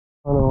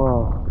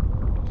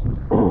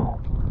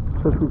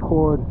just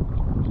record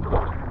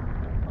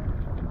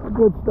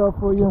good stuff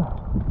for you.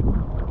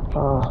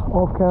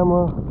 Off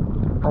camera,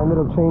 I ended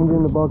up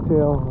changing the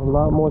bucktail. A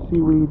lot more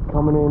seaweed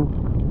coming in,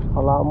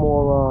 a lot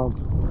more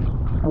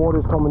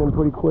water's coming in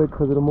pretty quick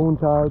because of the moon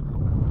tides.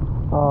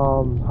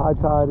 High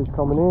tide is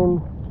coming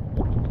in,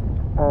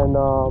 and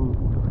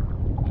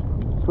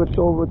switched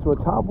over to a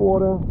top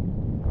water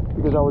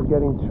because I was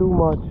getting too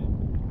much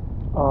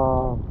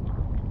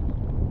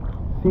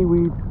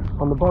seaweed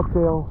on the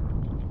bucktail,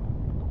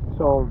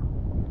 so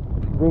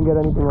didn't get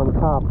anything on the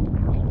top.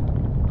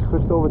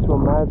 Switched over to a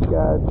mad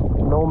scad,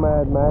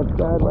 nomad mad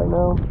scad right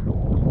now.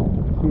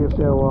 See if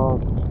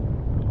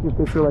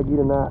they feel like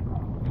eating that.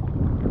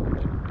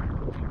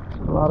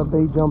 A lot of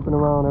bait jumping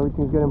around,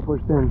 everything's getting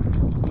pushed in.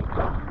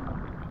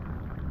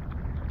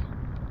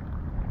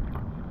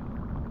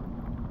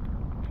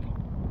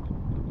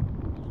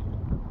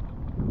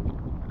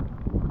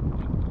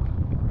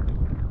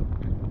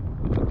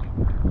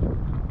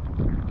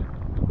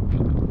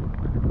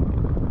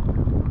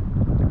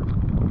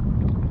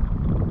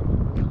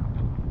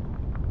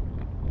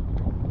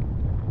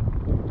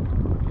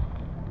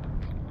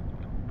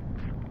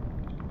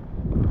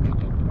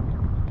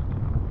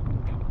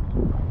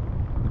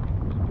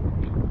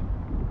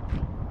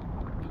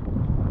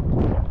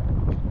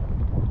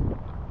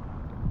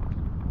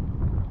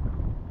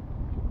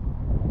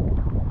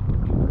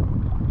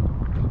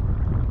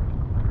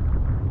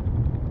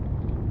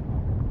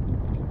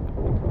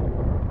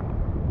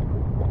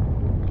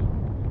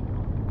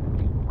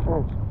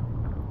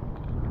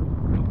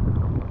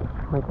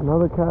 Make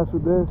another cast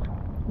with this.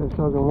 This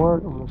doesn't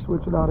work. I'm gonna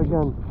switch it out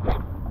again.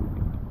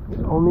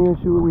 The only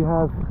issue we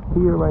have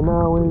here right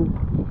now is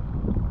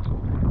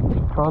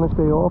trying to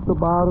stay off the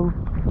bottom,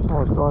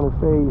 or trying to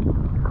stay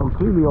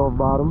completely off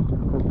bottom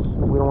because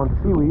we don't want the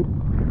seaweed,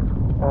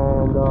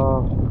 and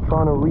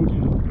trying to reach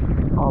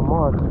our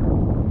mark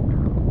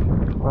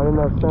right in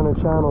that center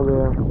channel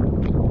there.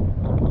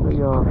 That's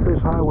the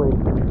fish highway.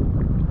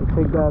 We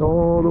take that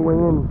all the way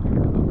in.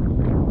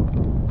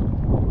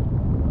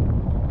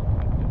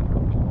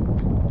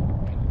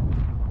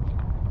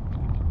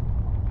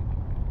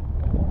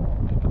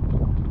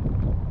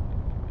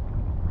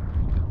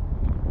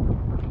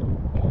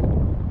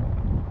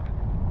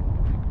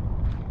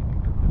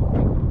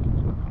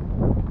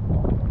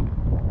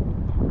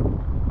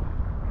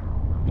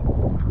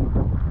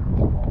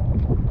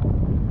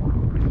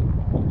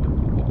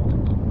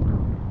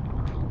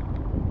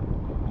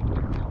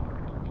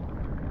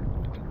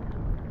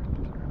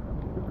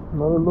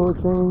 Another lure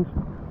change.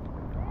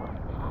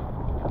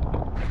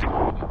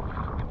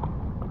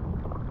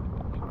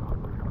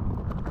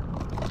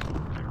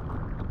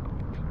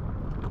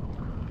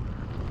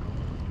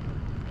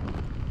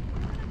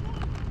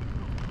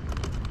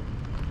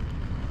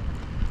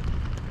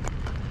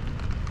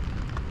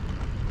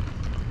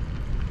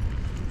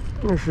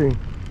 Let me see.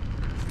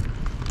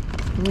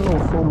 I'm a little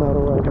full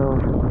metal right now.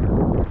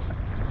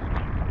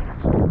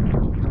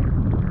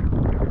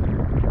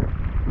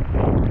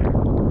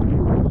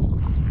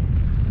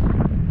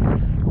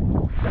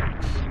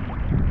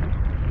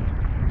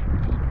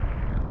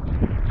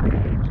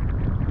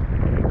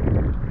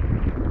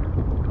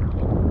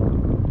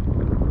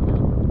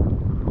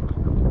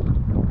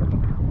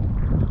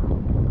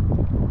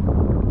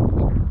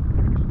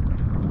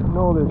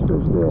 There's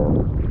fish there.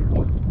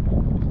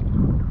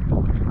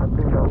 I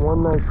think that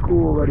one nice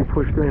school already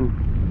pushed in.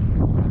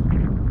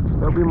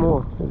 There'll be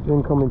more. It's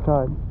incoming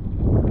tide.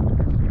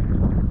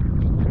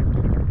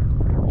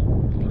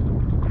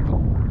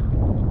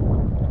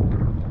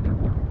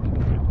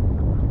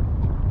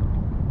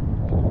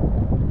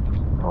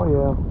 Oh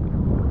yeah,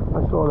 I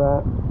saw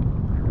that.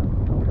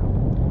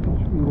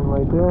 Fish feeding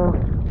right there.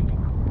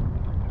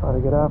 Try to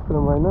get after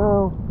them right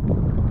now.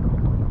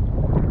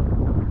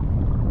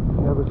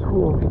 The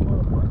school.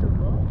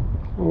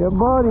 Yeah,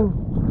 buddy.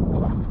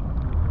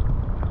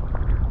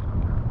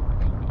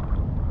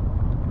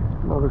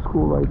 Another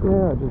school right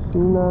there. I just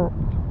seen that.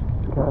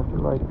 Cast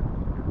it right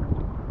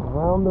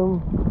around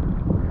them.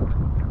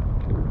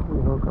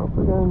 We hook up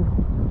again.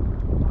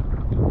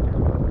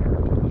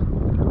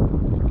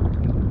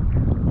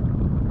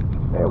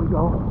 There we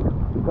go.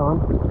 He's on.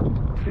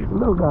 He's a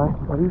little guy,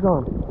 but he's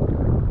on.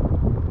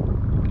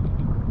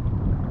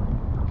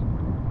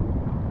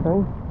 Okay.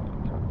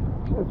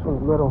 This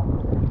one's little.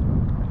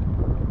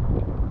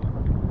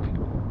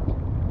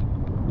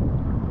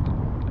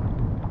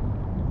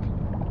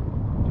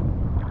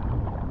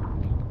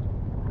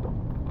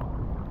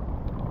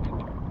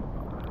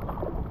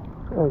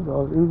 There you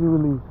go, easy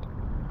release.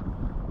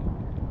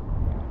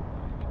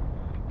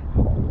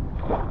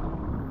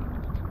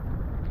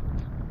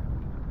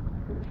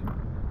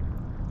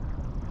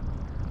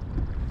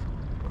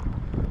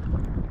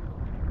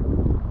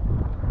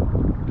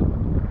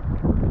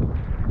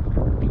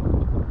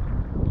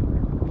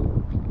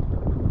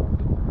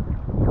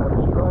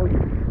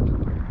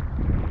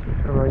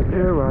 Right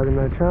there, right in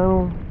that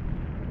channel,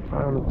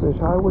 right on the fish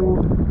highway.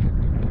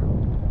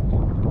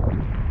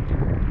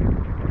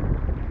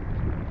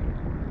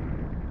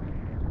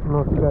 don't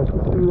know if you guys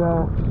can see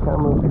that.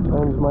 Camera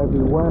lens might be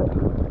wet.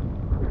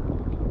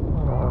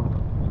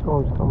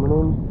 Storm's coming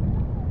in.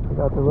 We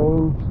got the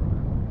rain.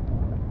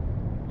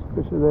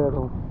 Fish are there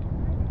though.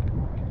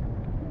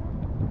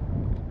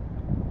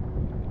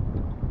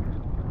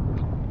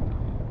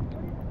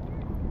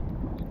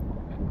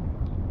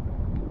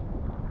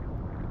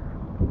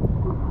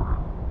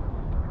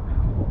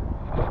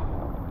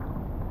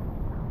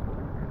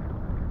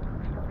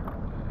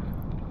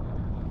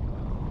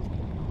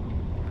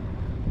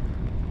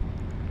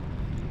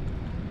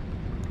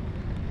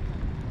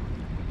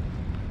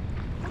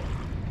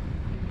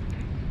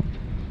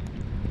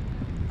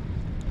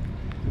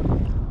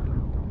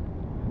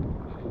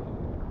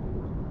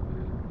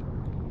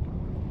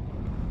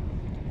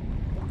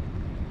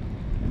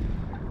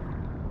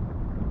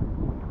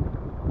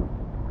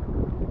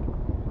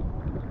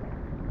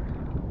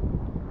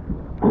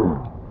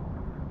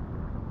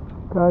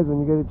 Guys,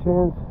 when you get a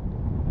chance,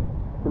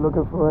 if you're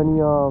looking for any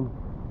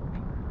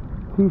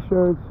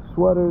t-shirts,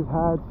 sweaters,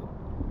 hats,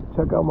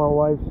 check out my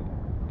wife's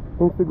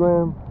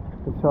Instagram.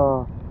 It's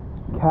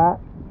Cat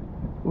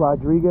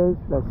Rodriguez.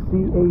 That's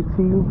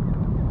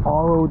CATRODRIGUEZ.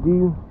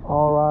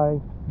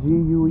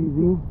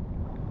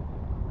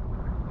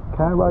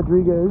 Cat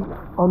Rodriguez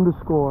 _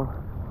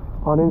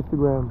 on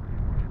Instagram.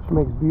 She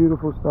makes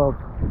beautiful stuff,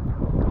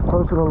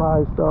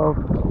 personalized stuff.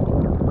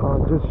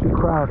 Just she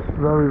crafts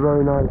very,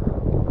 very nice.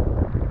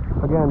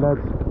 Again, that's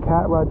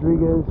Cat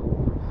Rodriguez,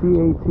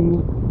 CATRODRIGUEZ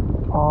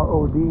 _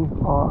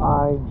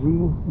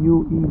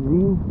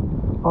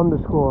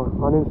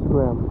 on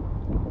Instagram.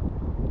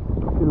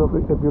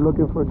 If you're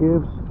looking for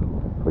gifts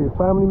for your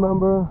family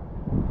member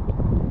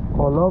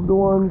or loved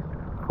ones,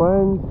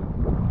 friends,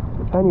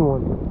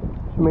 anyone,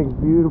 she makes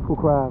beautiful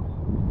crafts.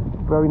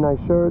 Very nice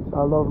shirts.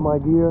 I love my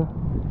gear.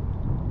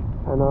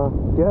 And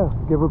yeah,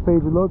 give her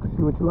page a look,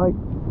 see what you like.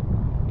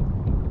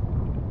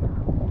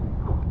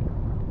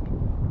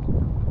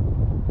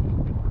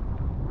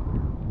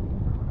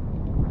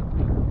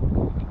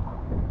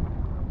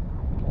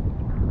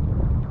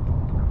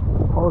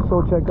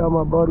 Also check out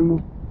my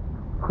buddy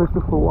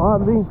Christopher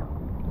Wadley.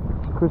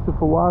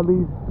 Christopher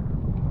Wadley's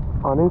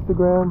on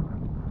Instagram.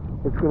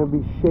 It's gonna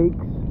be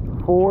Shakes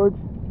Forge.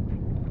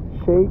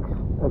 Shakes,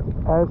 that's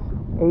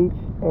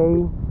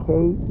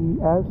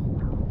SHAKES,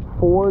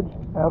 Forge,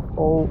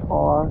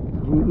 FORGE.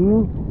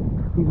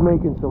 He's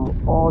making some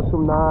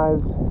awesome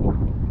knives,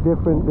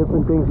 different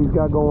things he's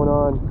got going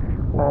on,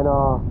 and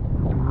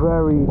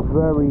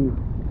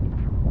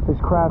his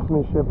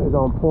craftsmanship is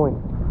on point.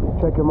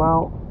 Check him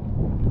out.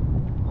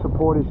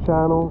 Support his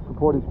channel,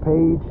 support his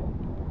page.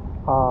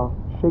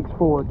 Shakes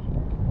Forge.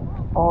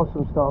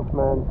 Awesome stuff,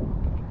 man.